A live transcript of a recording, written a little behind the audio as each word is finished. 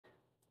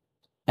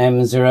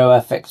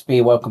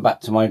M0FXB, welcome back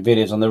to my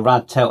videos on the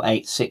RADTEL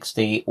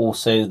 860,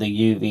 also the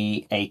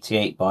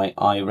UV88 by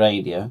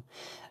iRadio.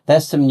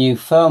 There's some new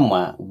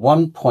firmware,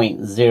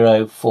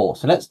 1.04.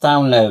 So let's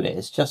download it.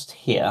 It's just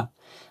here.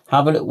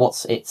 Have a look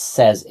what it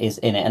says is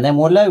in it, and then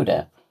we'll load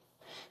it.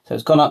 So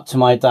it's gone up to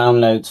my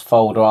downloads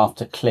folder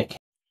after clicking.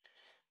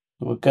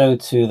 We'll go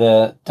to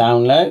the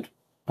download.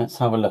 Let's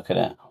have a look at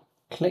it.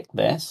 Click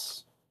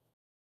this.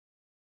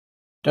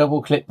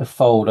 Double click the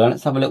folder.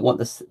 Let's have a look what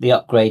the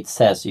upgrade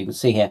says. So you can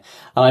see here.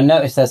 And I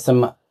noticed there's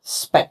some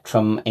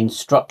Spectrum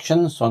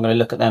instructions, so I'm going to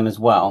look at them as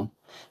well.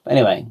 But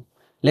anyway,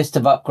 list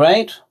of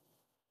upgrade.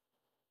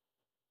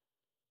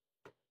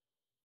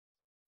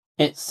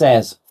 It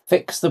says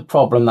fix the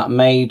problem that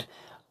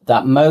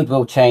mode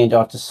will change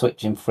after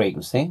switching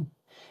frequency.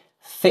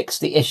 Fix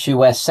the issue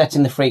where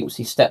setting the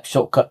frequency step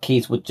shortcut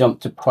keys would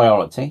jump to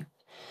priority.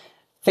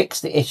 Fix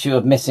the issue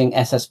of missing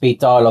SSB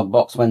dialog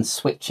box when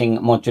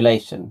switching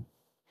modulation.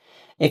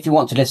 If you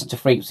want to listen to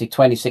frequency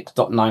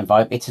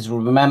 26.95, it is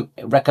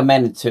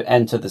recommended to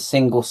enter the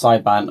single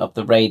sideband of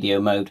the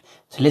radio mode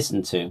to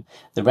listen to.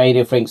 The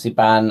radio frequency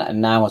band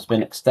now has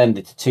been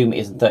extended to 2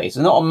 meters and 30.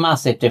 So not a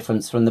massive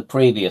difference from the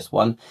previous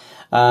one,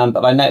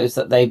 but I noticed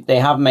that they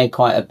have made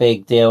quite a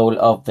big deal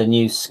of the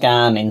new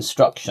scan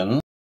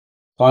instructions.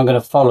 So I'm going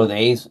to follow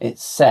these. It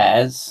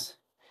says,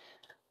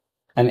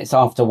 and it's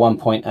after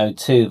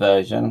 1.02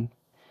 version.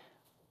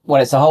 Well,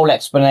 it's a whole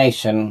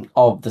explanation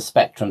of the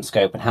Spectrum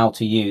scope and how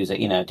to use it,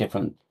 you know,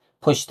 different,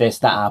 push this,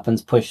 that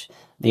happens, push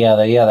the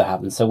other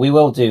happens. So we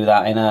will do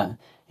that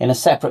in a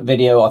separate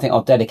video. I think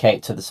I'll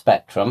dedicate to the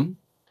Spectrum.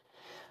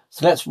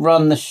 So let's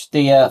run the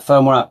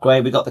firmware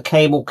upgrade. We've got the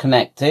cable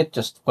connected,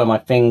 just where my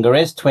finger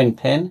is, twin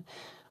pin.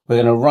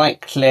 We're going to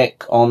right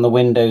click on the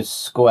Windows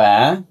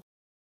square.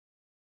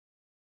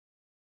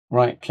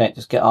 Right click,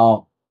 just get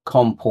our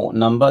COM port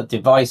number,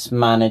 device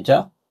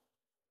manager.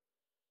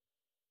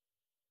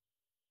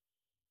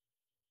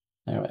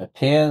 There it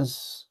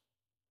appears.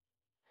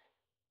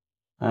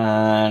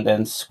 And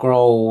then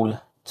scroll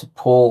to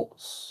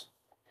ports.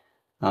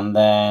 And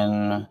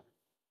then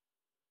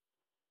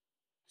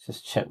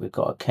just check we've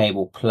got a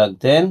cable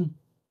plugged in.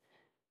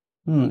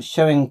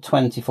 Showing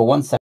 24,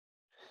 1 second.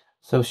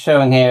 So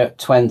showing here at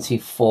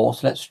 24,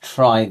 so let's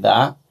try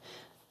that.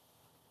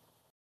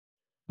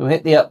 We'll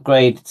hit the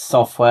upgrade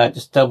software,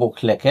 just double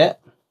click it.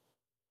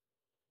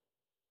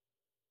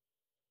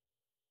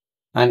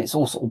 And it's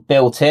all sort of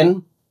built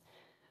in.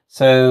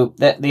 So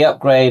the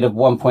upgrade of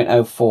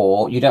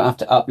 1.04, you don't have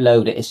to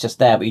upload it, it's just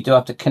there, but you do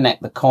have to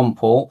connect the COM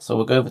port. So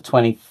we'll go for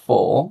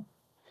 24.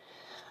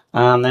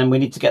 And then we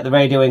need to get the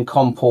radio in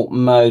COM port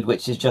mode,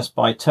 which is just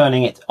by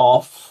turning it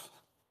off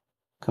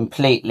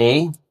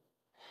completely,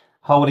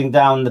 holding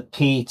down the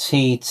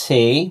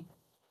PTT,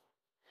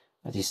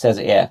 as he says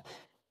it here.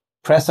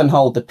 Press and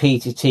hold the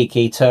PTT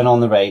key, turn on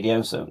the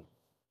radio. So it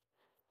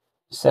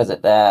says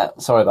it there.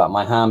 Sorry about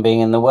my hand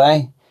being in the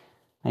way.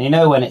 And you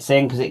know when it's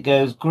in because it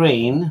goes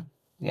green.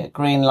 You get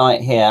green light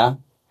here.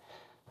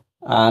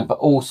 But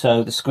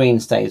also the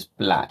screen stays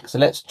black. So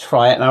let's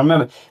try it. Now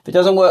remember, if it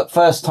doesn't work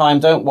first time,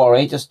 don't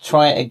worry. Just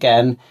try it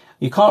again.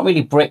 You can't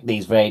really brick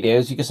these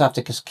radios. You just have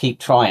to keep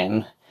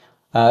trying.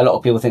 A lot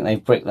of people think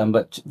they've bricked them,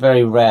 but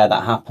very rare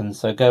that happens.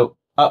 So go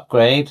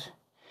upgrade.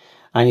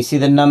 And you see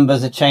the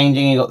numbers are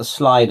changing. You've got the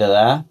slider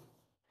there.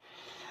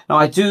 Now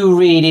I do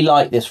really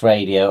like this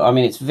radio. I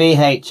mean, it's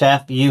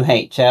VHF,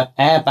 UHF,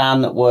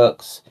 airband that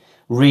works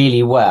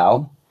really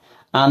well,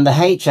 and the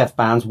HF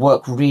bands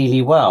work really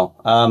well.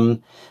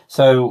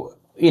 So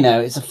you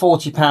know, it's a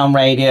 £40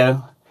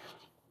 radio.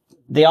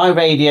 The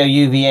iRadio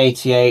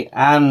UV88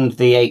 and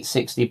the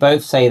 860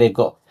 both say they've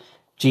got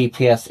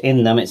GPS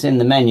in them. It's in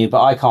the menu,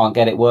 but I can't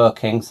get it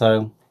working,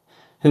 so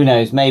who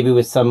knows, maybe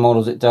with some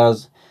models it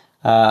does,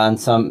 and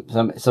some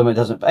it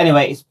doesn't. But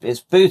anyway,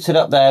 it's booted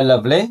up there,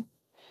 lovely.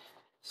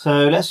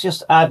 So let's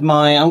just add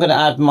I'm going to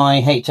add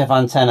my HF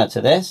antenna to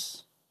this.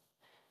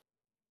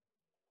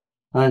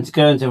 And to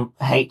go into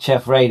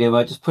HF radio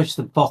mode, just push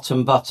the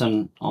bottom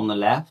button on the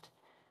left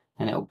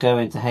and it'll go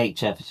into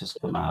HF. It's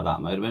just come out of that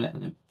mode a minute.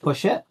 And then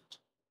push it.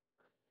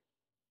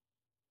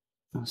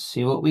 Let's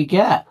see what we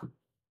get.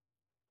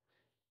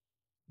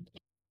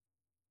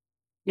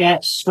 Yeah,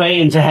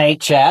 straight into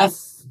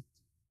HF.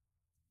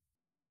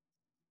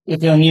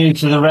 If you're new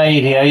to the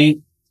radio,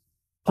 you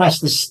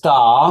press the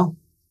star.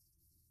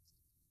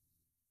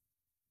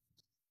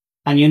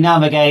 And you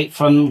navigate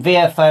from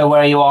VFO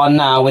where you are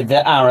now with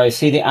the arrow.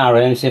 See the arrow?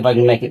 Let me see if I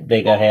can make it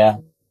bigger here.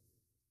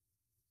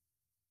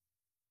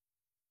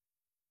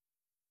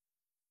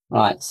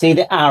 Right, see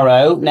the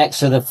arrow next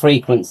to the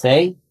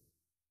frequency?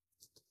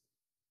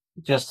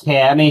 Just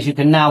here. It means you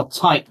can now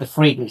type the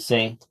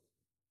frequency.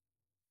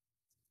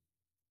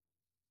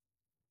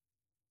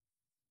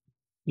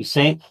 You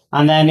see?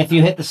 And then if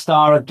you hit the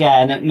star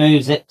again, it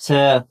moves it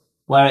to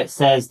where it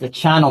says the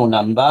channel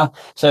number.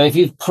 So if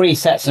you've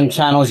preset some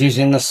channels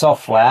using the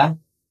software,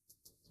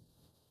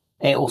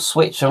 it will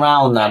switch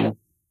around them.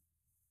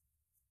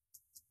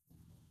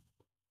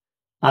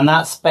 And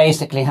that's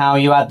basically how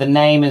you add the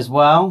name as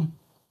well.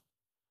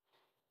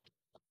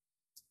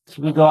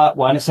 So we go up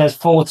one, it says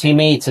 40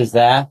 meters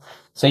there.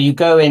 So you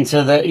go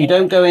into you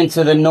don't go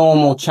into the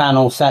normal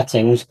channel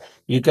settings,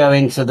 you go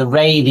into the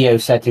radio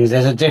settings.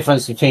 There's a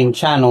difference between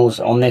channels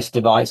on this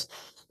device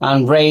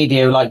and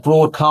radio, like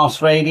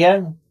broadcast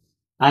radio.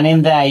 And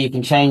in there you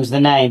can change the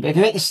name. But if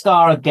you hit the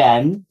star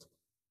again,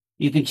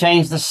 you can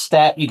change the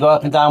step. You go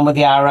up and down with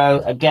the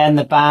arrow. Again,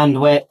 the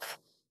bandwidth,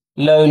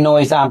 low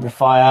noise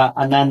amplifier,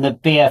 and then the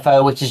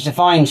BFO, which is the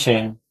fine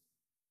tune.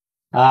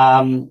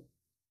 And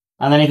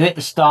then if you hit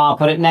the star,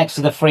 put it next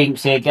to the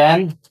frequency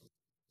again.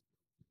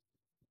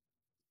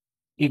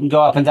 You can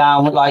go up and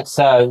down like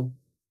so.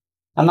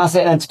 And that's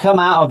it. And to come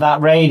out of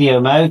that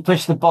radio mode,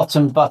 push the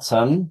bottom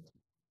button.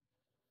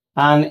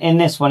 And in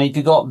this one, if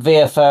you've got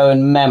VFO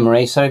and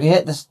memory, so if you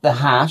hit the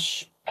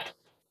hash,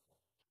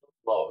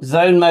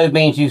 zone mode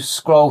means you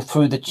scroll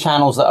through the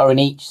channels that are in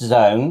each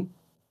zone.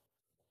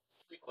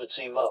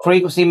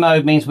 Frequency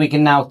mode means we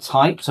can now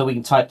type, so we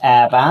can type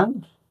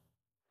airband.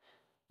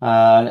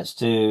 Let's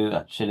do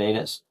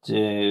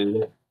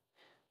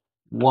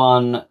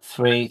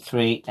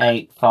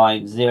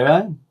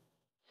 133850.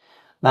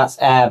 That's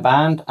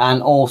airband,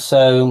 and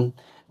also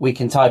we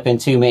can type in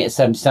 2 meters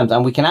 77,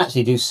 and we can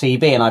actually do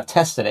CB, and I've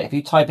tested it. If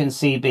you type in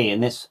CB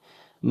in this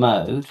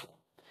mode,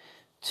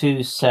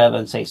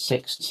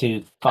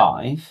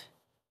 27625.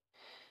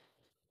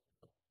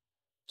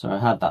 So I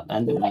had that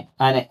then, didn't I?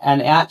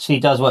 And it actually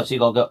does work. So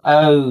you've got to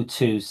go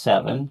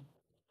 027,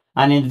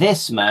 and in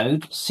this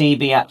mode,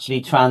 CB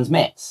actually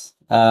transmits.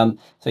 So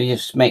you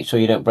just make sure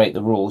you don't break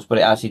the rules, but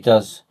it actually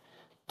does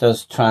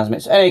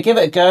transmit. So anyway, give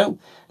it a go.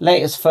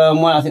 Latest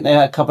firmware, I think they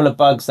had a couple of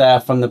bugs there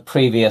from the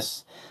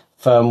previous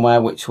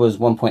firmware, which was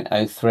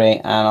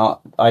 1.03, and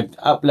I've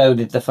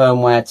uploaded the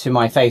firmware to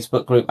my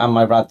Facebook group and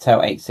my Radtel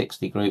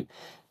 860 group.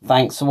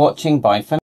 Thanks for watching. Bye for now.